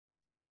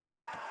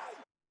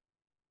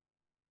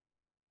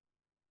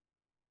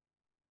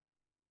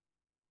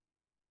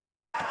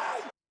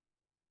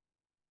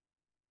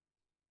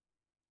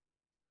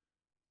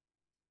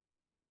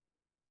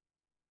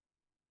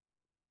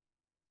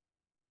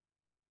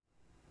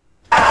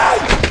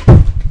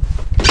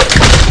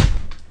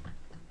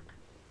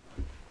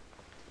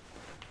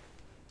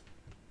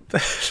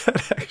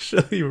That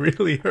actually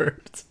really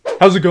hurts.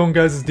 How's it going,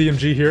 guys? It's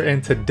DMG here,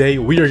 and today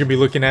we are going to be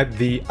looking at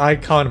the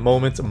Icon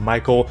Moments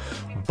Michael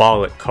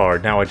Ballack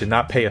card. Now, I did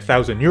not pay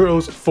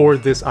 €1,000 for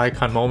this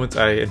Icon Moments.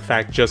 I, in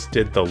fact, just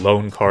did the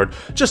loan card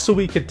just so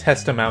we could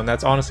test them out, and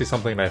that's honestly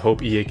something I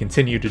hope EA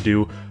continue to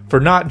do for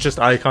not just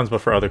Icons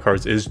but for other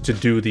cards, is to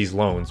do these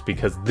loans,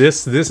 because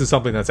this is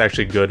something that's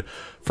actually good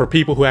for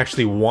people who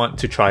actually want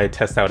to try and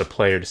test out a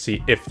player to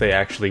see if they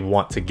actually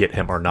want to get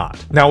him or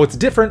not. Now, what's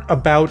different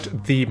about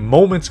the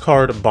Moments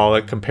card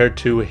Ballack compared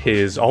to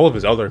all of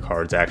his other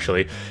cards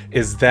actually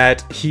is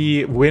that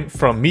he went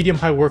from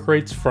medium-high work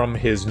rates from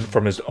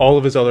all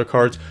of his other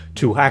cards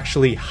to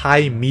actually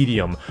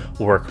high-medium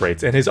work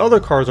rates, and his other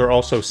cards are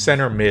also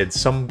center mid,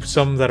 some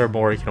that are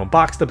more, you know,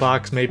 box to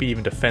box, maybe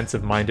even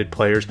defensive-minded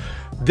players.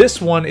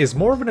 This one is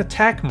more of an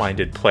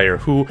attack-minded player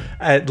who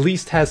at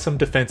least has some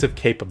defensive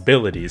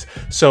capabilities.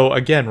 So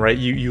again, right,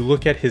 you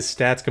look at his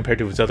stats compared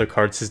to his other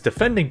cards, his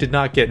defending did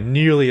not get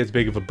nearly as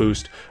big of a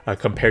boost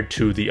compared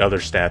to the other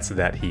stats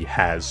that he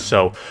has.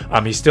 So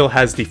he still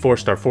has the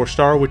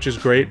 4-star, which is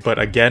great, but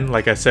again,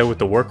 like I said, with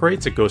the work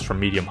rates, it goes from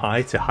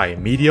medium-high to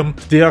high-medium.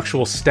 The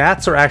actual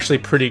stats are actually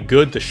pretty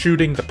good. The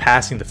shooting, the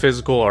passing, the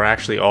physical are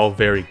actually all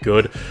very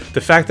good.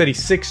 The fact that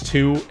he's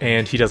 6'2"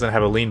 and he doesn't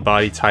have a lean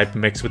body type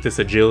mixed with this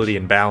agility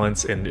and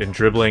balance and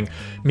dribbling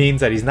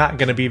means that he's not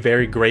going to be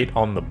very great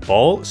on the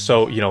ball.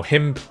 So, you know,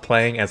 him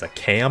playing as a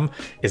cam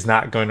is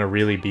not going to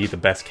really be the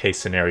best case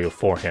scenario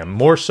for him.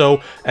 More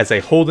so as a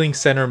holding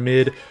center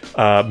mid,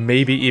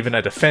 maybe even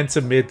a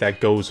defensive mid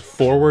that goes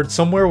forward,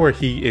 somewhere where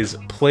he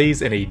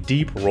plays in a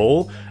deep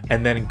role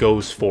and then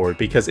goes forward.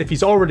 Because if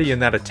he's already in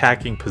that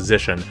attacking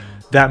position,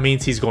 that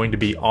means he's going to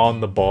be on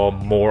the ball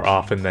more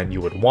often than you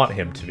would want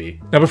him to be.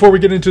 Now, before we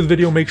get into the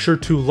video, make sure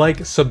to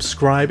like,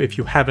 subscribe if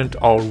you haven't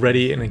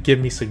already, and give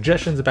me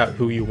suggestions about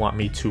who you want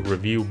me to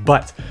review.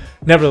 But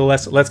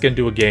nevertheless, let's get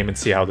into a game and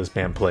see how this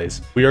man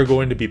plays. We are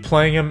going to be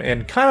playing him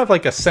in kind of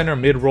like a center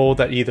mid role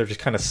that either just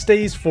kind of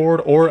stays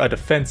forward or a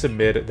defensive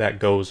mid that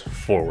goes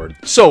forward.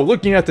 So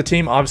looking at the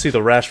team, obviously the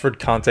Rashford,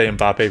 Kante,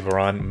 Mbappe,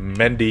 Varane,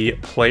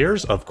 Mendy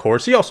players, of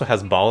course. He also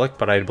has Ballack,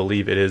 but I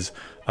believe it is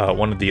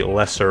one of the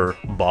lesser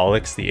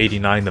Ballacks, the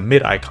 89, the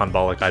mid-icon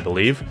Ballack, I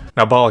believe.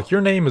 Now, Ballack,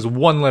 your name is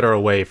one letter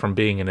away from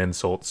being an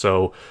insult,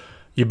 so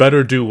you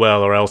better do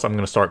well or else I'm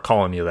going to start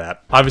calling you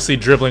that. Obviously,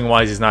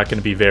 dribbling-wise, he's not going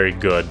to be very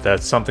good.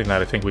 That's something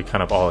that I think we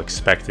kind of all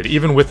expected,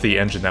 even with the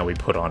engine that we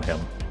put on him.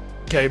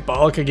 Okay,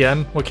 Ballack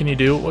again. What can you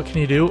do? What can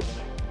you do?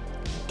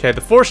 Okay,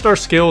 the 4-star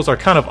skills are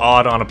kind of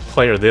odd on a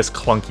player this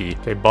clunky.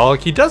 Okay, Ballack,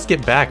 he does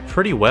get back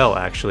pretty well,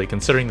 actually,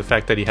 considering the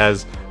fact that he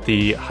has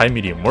the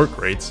high-medium work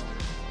rates.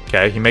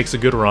 Okay, he makes a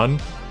good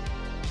run.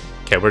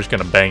 Okay, we're just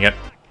gonna bang it.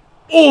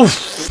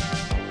 Oof!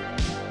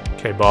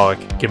 Okay,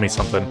 Ballack, give me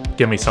something.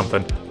 Give me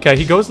something. Okay,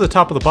 he goes to the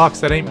top of the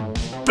box. That ain't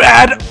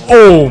bad.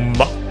 Oh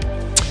my!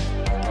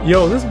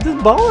 Yo, this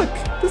Ballack,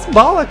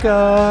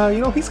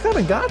 you know, he's kind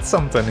of got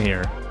something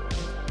here.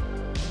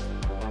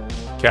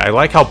 Okay, I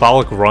like how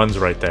Ballack runs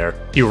right there.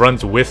 He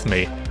runs with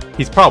me.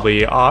 He's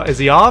probably, is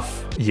he off?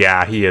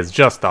 Yeah, he is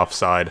just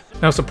offside.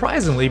 Now,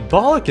 surprisingly,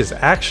 Ballack is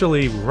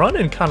actually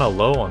running kind of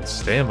low on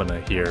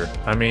stamina here.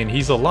 I mean,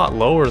 he's a lot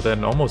lower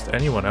than almost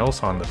anyone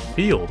else on the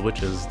field,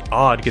 which is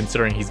odd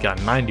considering he's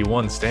got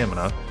 91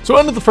 stamina. So,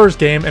 end of the first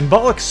game, and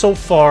Ballack so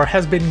far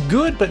has been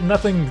good, but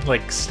nothing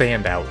like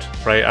stand out,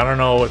 right? I don't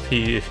know if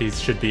he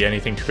should be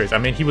anything too crazy. I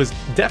mean, he was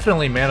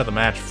definitely man of the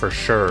match for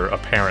sure,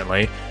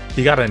 apparently.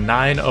 He got a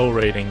 9-0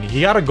 rating.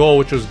 He got a goal,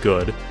 which was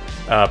good.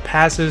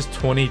 Passes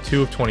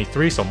 22 of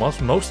 23, so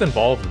most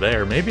involved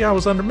there. Maybe I'm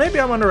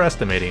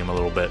underestimating him a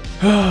little bit.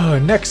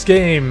 Next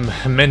game,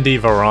 Mendy,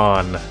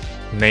 Varane,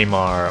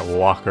 Neymar,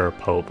 Walker,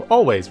 Pope.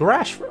 Always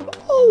Rashford.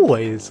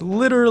 Always,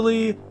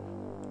 literally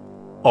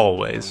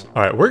always.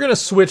 All right, we're gonna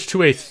switch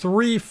to a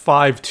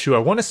 3-5-2. I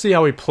want to see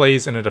how he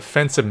plays in a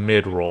defensive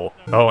mid role.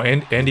 Oh,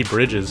 and Andy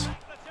Bridges.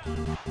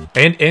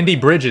 And Andy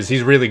Bridges,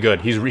 he's really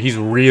good. He's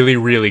really,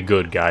 really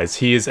good, guys.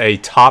 He is a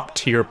top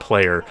tier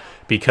player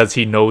because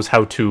he knows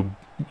how to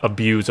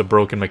abuse a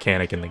broken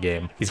mechanic in the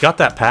game. He's got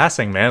that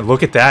passing, man.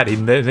 Look at that.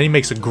 Then he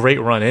makes a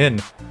great run in.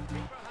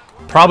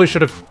 Probably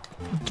should have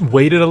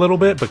waited a little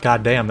bit, but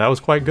goddamn, that was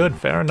quite good.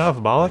 Fair enough,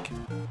 Ballack.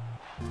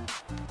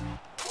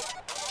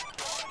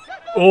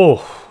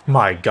 Oh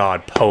my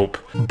God, Pope.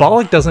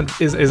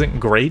 Ballack isn't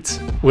great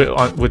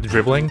with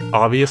dribbling,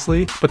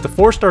 obviously, but the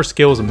 4-star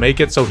skills make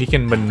it so he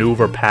can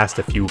maneuver past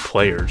a few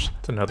players.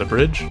 It's another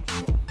bridge.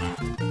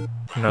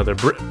 Another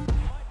bridge.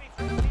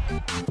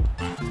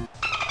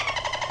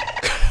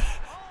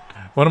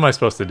 What am I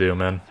supposed to do,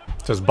 man?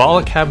 Does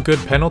Ballack have good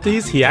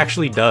penalties? He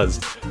actually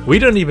does. We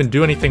didn't even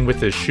do anything with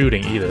his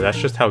shooting either. That's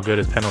just how good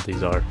his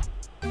penalties are.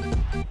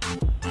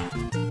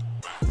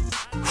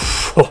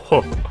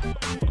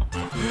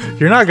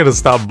 You're not gonna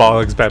stop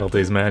Ballack's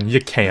penalties, man. You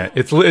can't.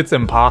 It's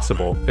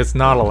impossible. It's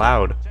not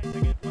allowed.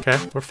 Okay,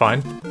 we're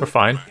fine. We're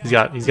fine. He's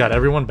got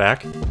everyone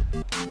back.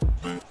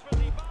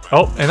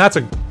 Oh, and that's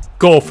a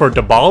goal for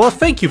Dybala.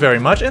 Thank you very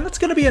much. And that's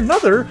gonna be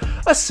another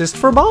assist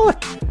for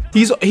Ballack.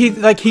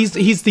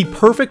 He's the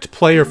perfect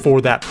player for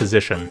that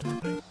position.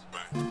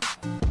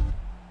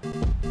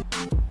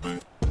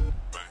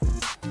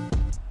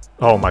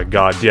 Oh my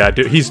god, yeah,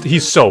 dude,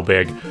 he's so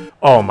big.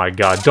 Oh my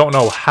god, don't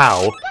know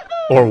how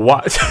or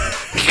what.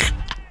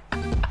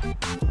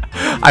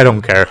 I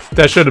don't care.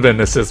 That should have been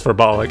an assist for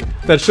Ballack.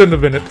 That shouldn't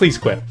have been it. Please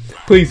quit.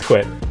 Please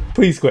quit.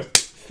 Please quit.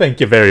 Thank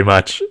you very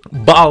much.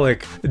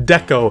 Ballack,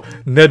 Deco,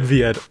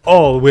 Nedved,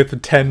 all with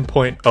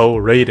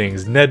 10.0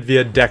 ratings.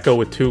 Nedved, Deco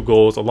with 2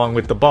 goals, along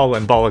with the ball,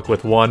 and Ballack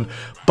with 1.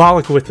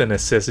 Ballack with an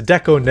assist.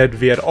 Deco,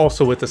 Nedved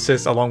also with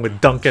assists, along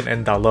with Duncan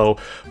and Dalot.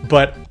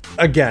 But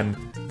again,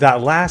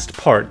 that last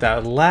part,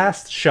 that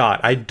last shot,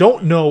 I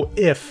don't know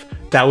if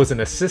that was an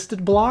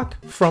assisted block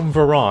from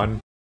Varane,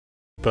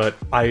 but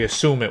I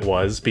assume it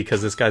was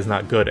because this guy's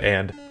not good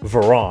and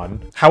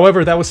Varane.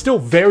 However, that was still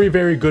very,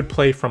 very good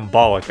play from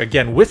Ballack.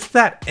 Again, with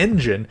that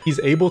engine, he's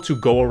able to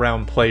go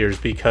around players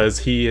because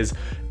he is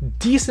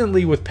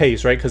decently with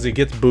pace, right? Because he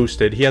gets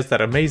boosted. He has that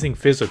amazing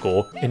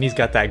physical and he's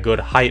got that good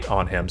height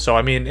on him. So,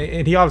 I mean,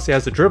 and he obviously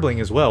has the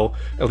dribbling as well,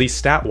 at least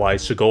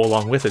stat-wise, to go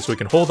along with it. So he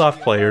can hold off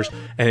players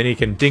and then he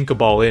can dink a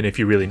ball in if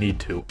you really need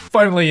to.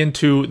 Finally,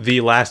 into the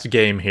last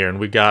game here, and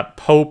we got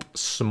Pope,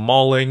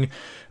 Smalling,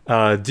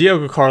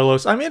 Diego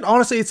Carlos. I mean,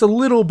 honestly, it's a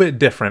little bit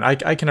different.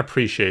 I can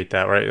appreciate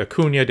that, right?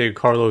 Acuna, Diego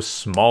Carlos,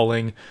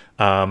 Smalling.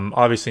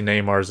 Obviously,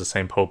 Neymar is the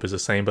same, Pope is the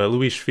same, but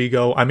Luis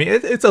Figo, I mean,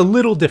 it's a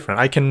little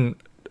different. I can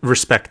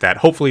respect that.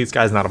 Hopefully, this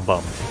guy's not a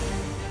bum.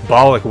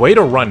 Ballack, way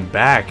to run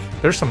back.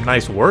 There's some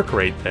nice work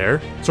right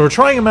there. So we're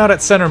trying him out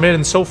at center mid,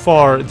 and so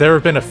far, there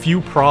have been a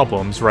few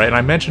problems, right? And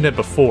I mentioned it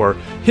before.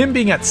 Him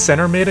being at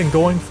center mid and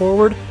going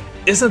forward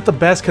isn't the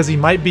best because he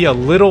might be a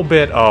little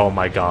bit... Oh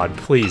my god,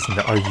 please,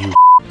 are you...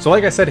 So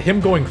like I said,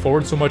 him going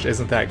forward so much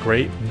isn't that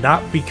great,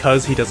 not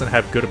because he doesn't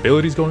have good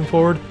abilities going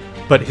forward,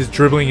 but his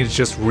dribbling is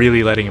just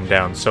really letting him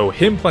down. So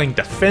him playing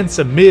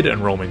defensive mid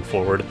and roaming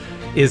forward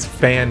is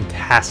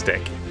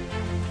fantastic.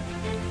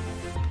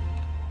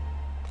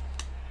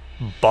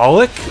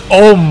 Ballack?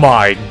 Oh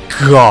my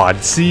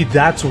god. See,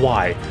 that's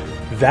why.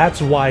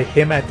 That's why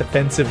him at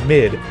defensive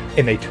mid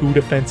in a 2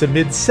 defensive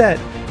mid set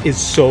is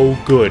so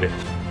good.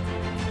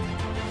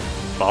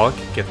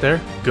 Ballack, get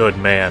there? Good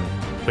man.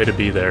 Way to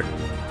be there.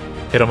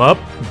 Hit him up.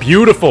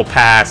 Beautiful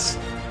pass.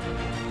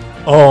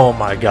 Oh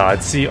my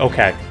god. See,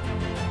 okay.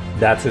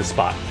 That's his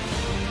spot.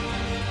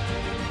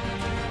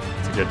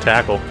 It's a good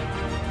tackle.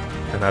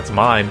 And that's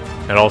mine.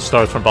 It all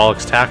starts from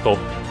Ballack's tackle.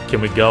 Can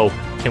we go?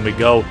 Can we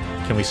go?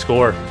 Can we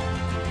score?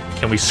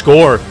 Can we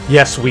score?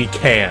 Yes, we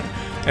can.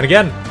 And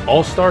again,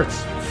 all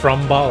starts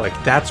from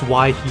Ballack. That's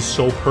why he's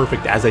so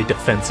perfect as a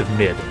defensive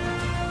mid.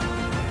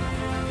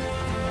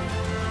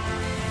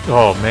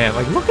 Oh man,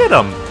 like look at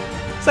him.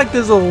 It's like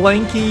there's a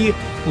lanky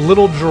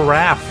little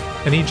giraffe,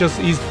 and he just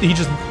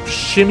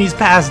shimmies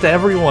past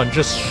everyone,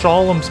 just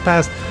shaloms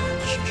past.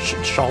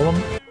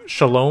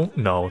 Shalom?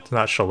 No, it's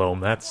not Shalom.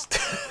 That's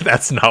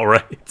that's not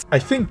right. I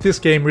think this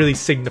game really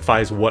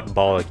signifies what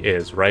Ballack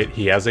is, right?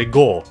 He has a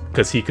goal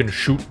because he can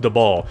shoot the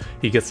ball.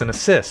 He gets an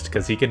assist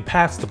because he can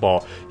pass the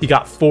ball. He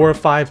got 4 or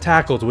 5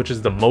 tackles, which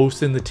is the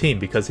most in the team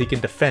because he can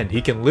defend.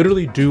 He can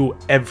literally do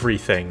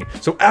everything.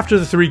 So after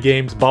the 3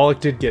 games, Ballack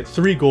did get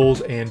 3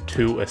 goals and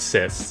 2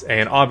 assists.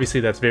 And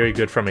obviously that's very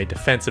good from a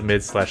defensive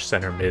mid /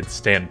 center mid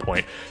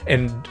standpoint.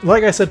 And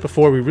like I said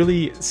before, we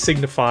really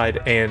signified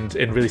and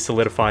really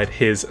solidified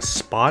his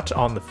spot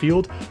on the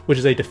field, which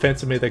is a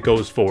defensive mid that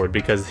goes forward,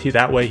 because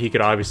that way he could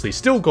obviously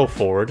still go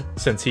forward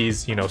since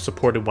he's, you know,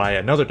 supported by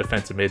another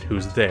defensive mid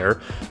who's there,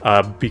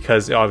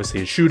 because obviously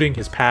his shooting,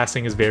 his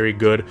passing is very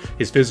good,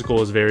 his physical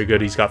is very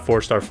good, he's got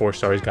 4-star,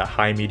 4-star, he's got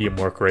high medium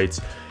work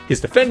rates. His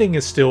defending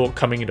is still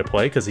coming into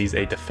play because he's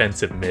a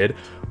defensive mid,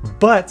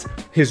 but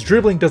his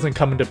dribbling doesn't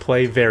come into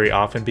play very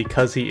often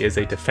because he is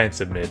a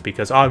defensive mid,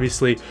 because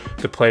obviously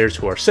the players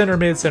who are center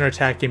mid, center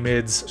attacking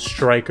mids,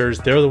 strikers,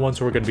 they're the ones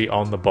who are going to be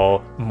on the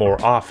ball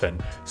more often.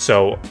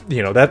 So,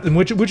 you know, that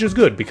which is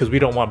good because we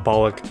don't want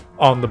Ballack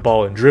on the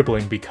ball and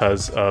dribbling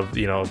because of,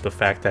 you know, the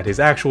fact that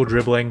his actual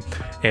dribbling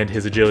and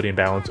his agility and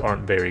balance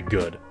aren't very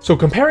good. So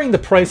comparing the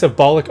price of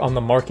Ballack on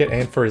the market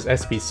and for his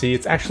SBC,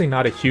 it's actually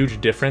not a huge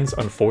difference,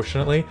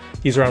 unfortunately.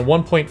 He's around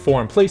 1.4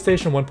 on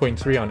PlayStation,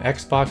 1.3 on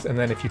Xbox, and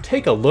then if you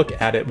take a look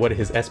at it, what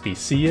his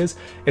SBC is,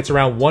 it's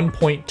around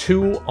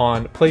 1.2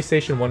 on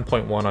PlayStation,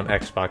 1.1 on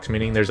Xbox,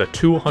 meaning there's a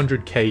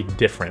 200k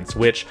difference,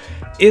 which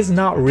is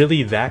not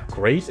really that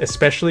great,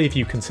 especially if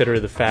you consider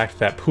the fact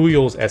that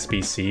Puyol's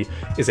SBC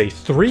is a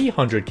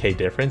 300k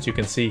difference. You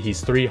can see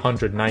he's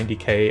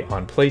 390k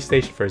on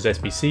PlayStation for his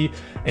SBC,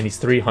 and he's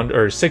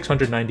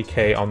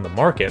 690k on the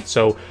market.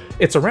 So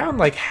it's around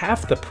like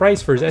half the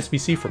price for his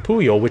SBC for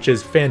Puyol, which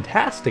is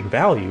fantastic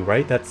value,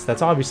 right?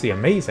 That's obviously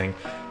amazing.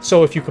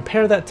 So if you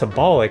compare that to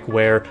Ballack,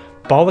 where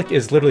Ballack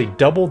is literally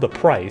double the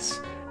price,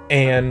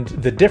 and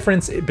the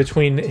difference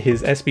between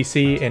his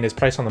SBC and his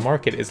price on the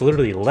market is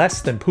literally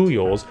less than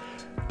Puyol's,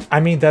 I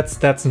mean,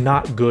 that's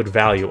not good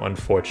value,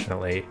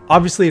 unfortunately.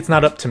 Obviously, it's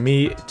not up to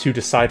me to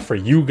decide for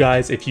you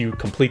guys if you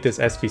complete this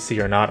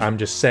SBC or not. I'm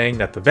just saying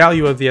that the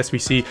value of the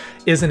SBC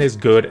isn't as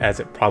good as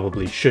it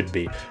probably should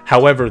be.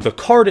 However, the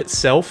card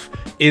itself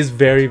is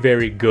very,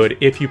 very good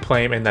if you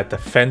play him in that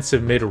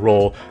defensive mid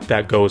role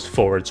that goes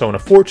forward. So in a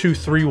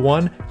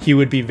 4-2-3-1, he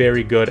would be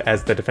very good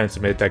as the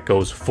defensive mid that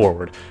goes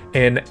forward.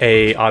 In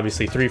a,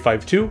 obviously,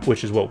 3-5-2,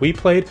 which is what we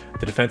played,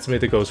 the defensive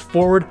mid that goes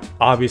forward,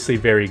 obviously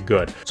very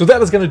good. So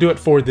that is going to do it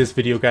for this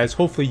video, guys.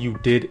 Hopefully you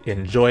did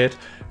enjoy it.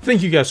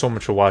 Thank you guys so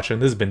much for watching.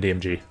 This has been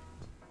DMG.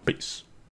 Peace.